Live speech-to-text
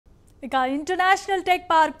ఇక international tech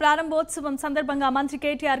park ప్రారంభోత్సవం సందర్భంగా మంత్రి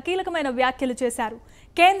KTR కీలకమైన వ్యాఖ్యలు చేశారు.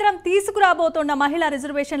 కేంద్రం తీసుకురాబోతున్న మహిళా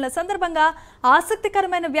రిజర్వేషన్ల సందర్భంగా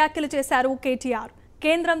ఆసక్తికరమైన వ్యాఖ్యలు చేశారు KTR.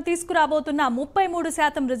 కేంద్రం తీసుకురాబోతున్న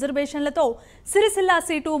 33% రిజర్వేషన్లతో సిరిసిల్ల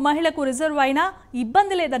సీటు మహిళకు రిజర్వ్ అయినా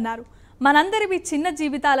ఇబ్బంది లేదన్నారు. మనందరివి చిన్న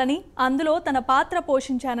జీవితాలని అందులో తన పాత్ర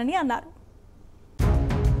పోషించానని అన్నారు.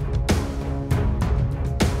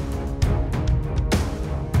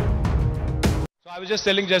 I was just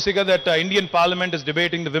telling Jessica that Indian Parliament is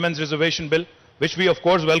debating the women's reservation bill, which we of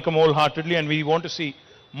course welcome wholeheartedly, and we want to see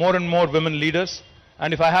more and more women leaders. And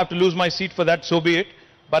if I have to lose my seat for that, so be it.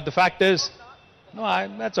 But the fact is, no,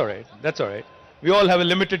 that's all right. That's all right. We all have a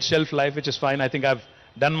limited shelf life, which is fine. I think I've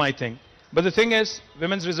done my thing. But the thing is,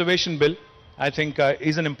 women's reservation bill, I think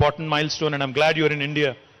is an important milestone, and I'm glad you're in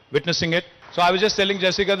India witnessing it. So I was just telling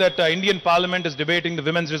Jessica that Indian Parliament is debating the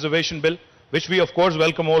women's reservation bill, which we of course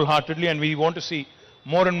welcome wholeheartedly, and we want to see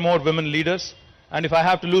more and more women leaders. And if I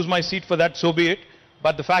have to lose my seat for that, so be it.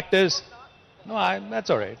 But the fact is, no, that's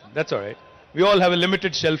all right. That's all right. We all have a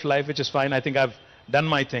limited shelf life, which is fine. I think I've done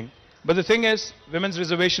my thing. But the thing is, women's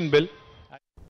reservation bill,